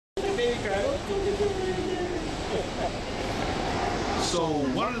So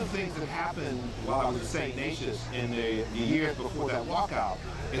one of the things that happened while I was at St. Ignatius in the years before that walkout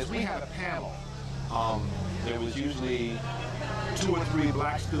is we had a panel. There was usually 2 or 3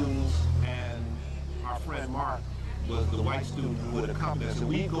 black students, and our friend Mark was the white student who would accompany us. And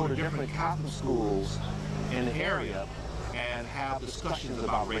we'd go to different Catholic schools in the area and have discussions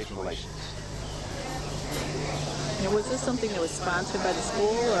about race relations. And was this something that was sponsored by the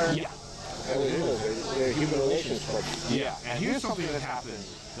school, or? Yeah. The human relations club. Yeah, and here's something that happened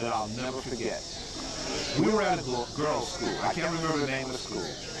that I'll never forget. We were at a girls' school. I can't remember the name of the school.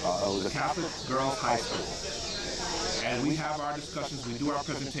 It was a Catholic girls' high school. And we have our discussions, we do our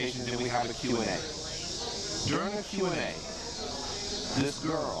presentations, and we have a Q&A. During the Q&A, this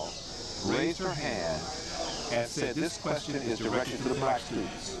girl raised her hand and said, this question is directed to the black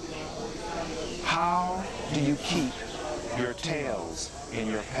students. How do you keep your tails in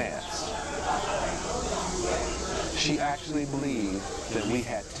your pants? She actually believed that we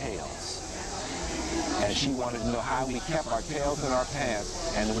had tails. And she wanted to know how we kept our tails in our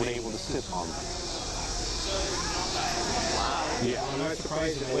pants and were able to sit on them. Yeah. I'm not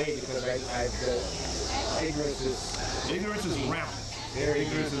surprised in a way because ignorance is rampant.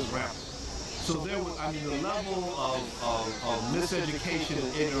 Ignorance is rampant. So there was, I mean, the level of miseducation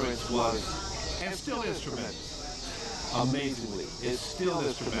and ignorance was, and still is tremendous. Amazingly, it still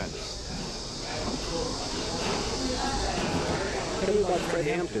is tremendous. Tell me about Fred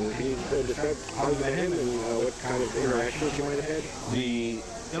Hampton. Can you describe how you met him and what kind of interactions you might have had? The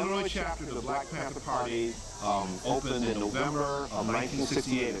Illinois chapter of the Black Panther Party opened in November of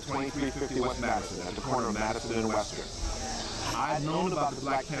 1968 at 2350 West Madison, at the corner of Madison and Western. I had known about the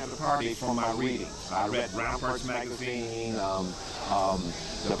Black Panther Party from my readings. I read Ramparts magazine.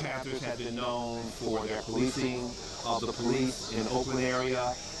 The Panthers had been known for their policing of the police in Oakland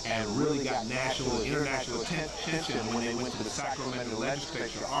area, and really got national and international attention when they went to the Sacramento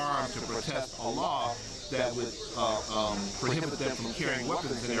legislature armed to protest a law that would prohibit them from carrying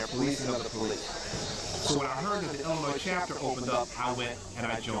weapons in their policing of the police. So when I heard that the Illinois chapter opened up, I went and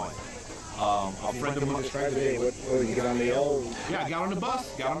I joined. A friend of mine. Describe the day. What you get on the L? Yeah, I got on the bus.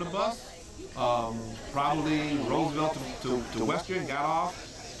 Probably Roosevelt to Western. Got off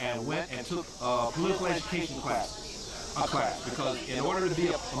and went and took political education class. Because in order to be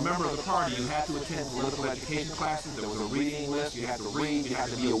a member of the party, you had to attend political education classes. There was a reading list. You had to read. You had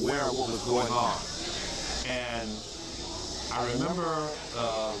to be aware of what was going on. And I remember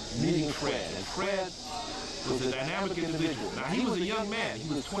meeting Fred. And Fred was a dynamic individual. Now, he was a young man. He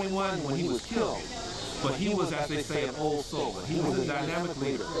was 21 when he was killed. But he was, as they say, an old soul. He was a dynamic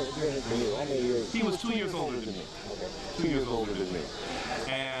leader. He was 2 years older than me. 2 years older than me.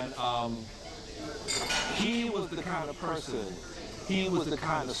 And he was the kind of person, he was the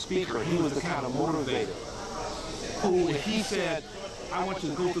kind of speaker, he was the kind of motivator who, if he said, I want you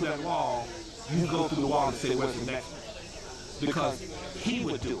to go through that wall, you go through the wall and say, where's the next one? Because he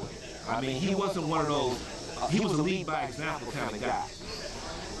would do it. I mean, he wasn't one of those, he was a lead by example kind of guy.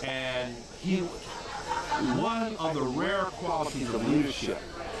 And he, one of the rare qualities of leadership,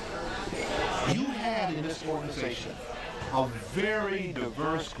 you had in this organization a very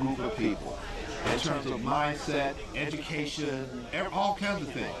diverse group of people in terms of mindset, education, all kinds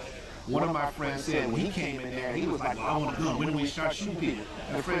of things. One of my friends said when he came in there, he was like, well, I want to go. When do we start shooting people?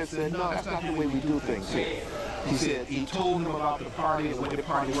 And Fred said, no, that's not the way we do things here. He said, he told him about the party and the way the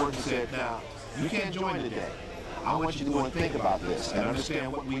party worked and said, now, you can't join today. I want you to go and think about this and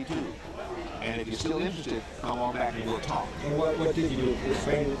understand what we do. And if you're still interested, come on back and we'll talk. And what did you do?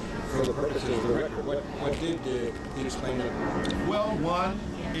 Explain for the purposes of the record. What did you explain? Well, one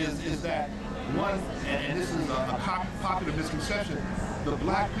is that and this is a popular misconception, the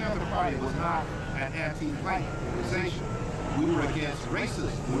Black Panther Party was not an anti-white organization. We were against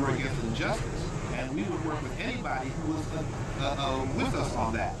racism, we were against injustice, and we would work with anybody who was with us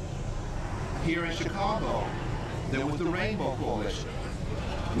on that. Here in Chicago, there was the Rainbow Coalition.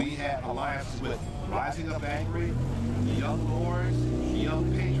 We had alliances with Rising Up Angry, Young Lords,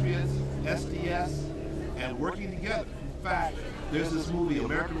 Young Patriots, SDS, and working together. In fact, there's this movie,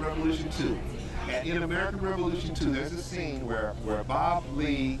 American Revolution 2. And in American Revolution 2, there's a scene where Bob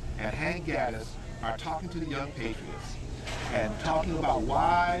Lee and Hank Gaddis are talking to the Young Patriots and talking about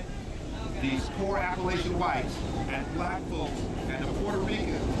why these poor Appalachian whites and black folks and the Puerto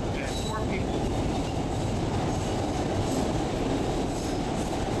Ricans and poor people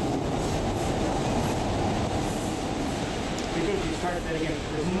You started that again.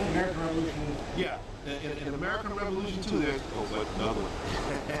 American Revolution. Yeah, in American Revolution 2, there's another one.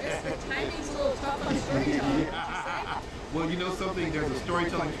 The timing's a little tough on storytelling. Well, you know something, there's a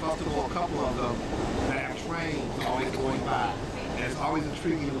storytelling festival, a couple of them, that have trains always going by. And it's always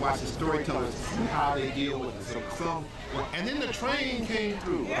intriguing to watch the storytellers to see how they deal with it. And then the train came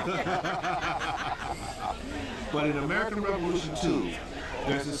through. But in American Revolution 2,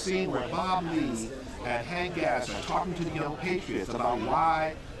 there's a scene where Bob Lee and Hank Gass are talking to the young patriots about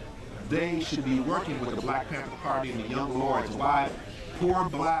why they should be working with the Black Panther Party and the Young Lords, why poor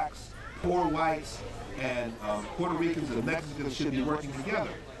blacks, poor whites, and Puerto Ricans and Mexicans should be working together.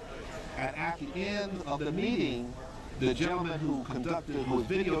 And at the end of the meeting, the gentleman who was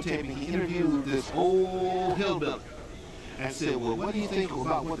videotaping, he interviewed this old hillbilly and said, well, what do you think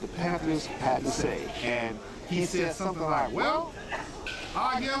about what the Panthers had to say? And he said something like, well,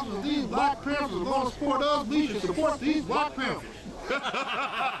 I guess if these Black Panthers are going to support us, we should support these Black Panthers.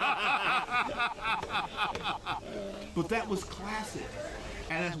 But that was classic.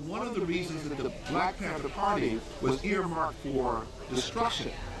 And that's one of the reasons that the Black Panther Party was earmarked for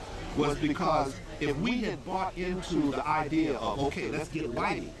destruction, was because if we had bought into the idea of, okay, let's get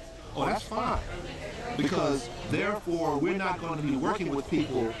whitey, oh, that's fine. Because therefore, we're not going to be working with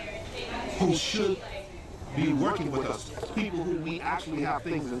people who should be working with us, people who we actually have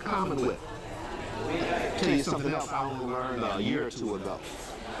things in common with. I'll tell you something else I only learned a year or two ago.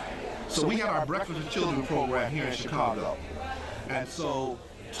 So we had our Breakfast with Children program here in Chicago. And so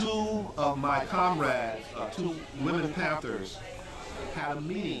two of my comrades, two women Panthers, had a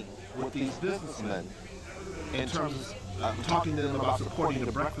meeting with these businessmen in terms of talking to them about supporting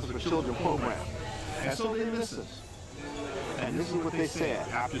the Breakfast with Children program. And so they listened. And this is what they said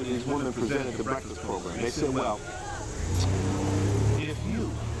after these women presented the breakfast program. They said, well, if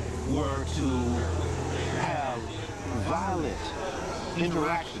you were to have violent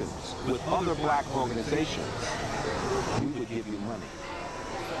interactions with other black organizations, we would give you money.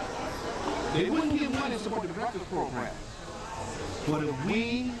 They wouldn't give money to support the breakfast program. But if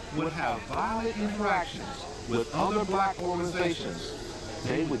we would have violent interactions with other black organizations,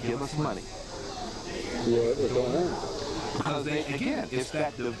 they would give us money. What was going on? Because it's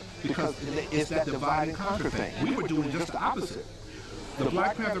that divide and conquer thing. We were doing just the opposite. The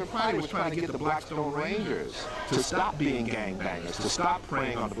Black Panther Party was trying to get the Blackstone Rangers to stop being gangbangers, to stop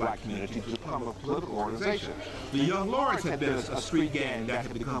preying on the black community, to become a political organization. The Young Lords had been a street gang that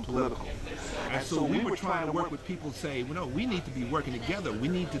had become political. And so we were trying to work with people to say, well, no, we need to be working together. We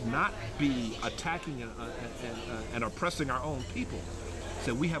need to not be attacking and oppressing our own people.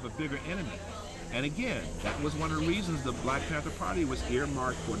 So we have a bigger enemy. And again, that was one of the reasons the Black Panther Party was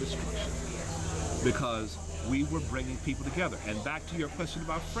earmarked for destruction, because we were bringing people together. And back to your question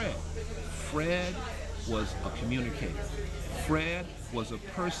about Fred. Fred was a communicator. Fred was a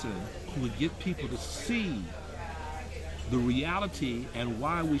person who would get people to see the reality and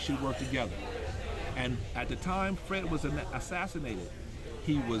why we should work together. And at the time Fred was assassinated,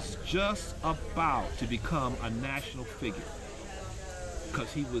 he was just about to become a national figure,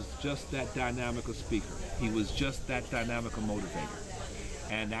 because he was just that dynamic a speaker. He was just that dynamic a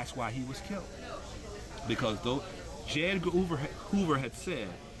motivator. And that's why he was killed. Because though J. Edgar Hoover had said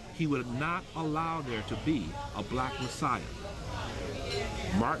he would not allow there to be a black messiah.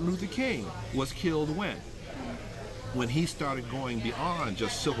 Martin Luther King was killed when? When he started going beyond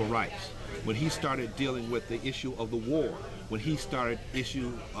just civil rights. When he started dealing with the issue of the war. When he started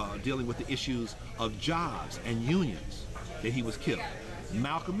dealing with the issues of jobs and unions, that he was killed.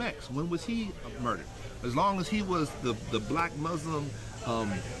 Malcolm X, when was he murdered? As long as he was the black Muslim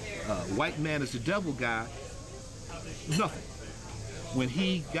white man is the devil guy, nothing. When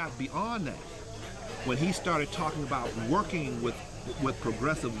he got beyond that, when he started talking about working with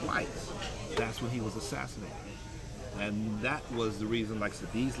progressive whites, that's when he was assassinated. And that was the reason, like I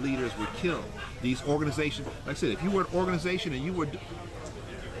said, these leaders were killed. These organizations, like I said, if you were an organization and you were,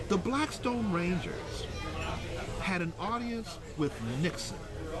 the Blackstone Rangers had an audience with Nixon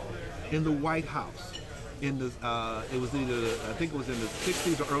in the White House. In the, it was either, I think it was in the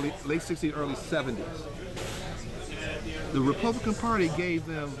 60s or late 60s, early 70s. The Republican Party gave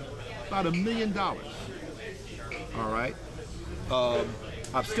them about $1 million. All right.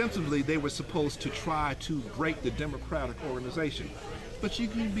 Ostensibly, they were supposed to try to break the Democratic organization, but you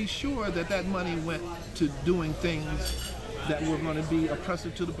can be sure that that money went to doing things that were going to be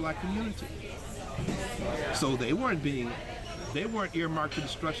oppressive to the black community. So they weren't earmarked for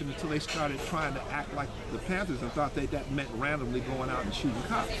destruction until they started trying to act like the Panthers and thought that meant randomly going out and shooting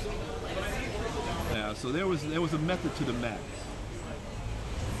cops. So there was a method to the madness.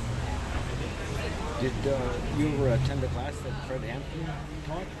 Did you ever attend a class that Fred Hampton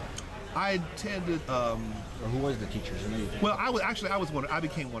taught? I attended. Or who was the teachers? Well, I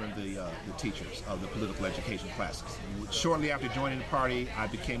became one of the teachers of the political education classes. Shortly after joining the party, I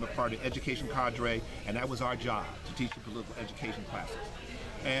became a part of the education cadre, and that was our job, to teach the political education classes.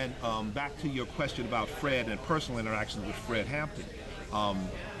 And back to your question about Fred and personal interactions with Fred Hampton.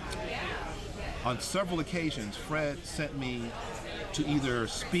 On several occasions, Fred sent me to either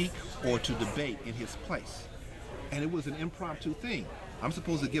speak or to debate in his place. And it was an impromptu thing. I'm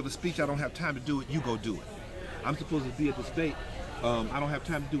supposed to give a speech, I don't have time to do it, you go do it. I'm supposed to be at the debate, I don't have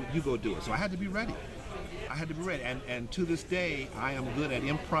time to do it, you go do it. So I had to be ready. I had to be ready. And to this day, I am good at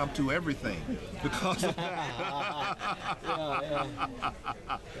impromptu everything because of that.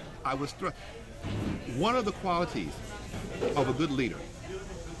 I was struck. One of the qualities of a good leader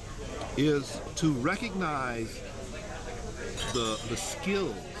is to recognize the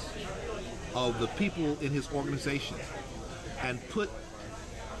skills of the people in his organization and put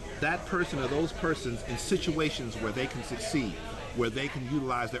that person or those persons in situations where they can succeed, where they can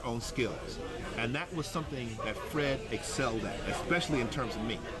utilize their own skills. And that was something that Fred excelled at, especially in terms of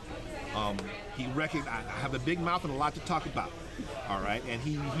me. He recognized, I have a big mouth and a lot to talk about, all right? And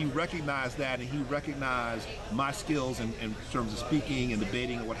he recognized that, and he recognized my skills in terms of speaking and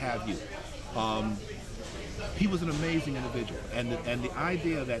debating and what have you. He was an amazing individual, and the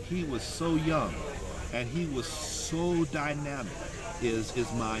idea that he was so young and he was so dynamic is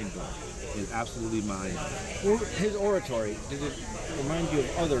mind-blowing. Is absolutely mind-blowing. Well, his oratory, did it remind you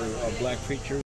of other black preachers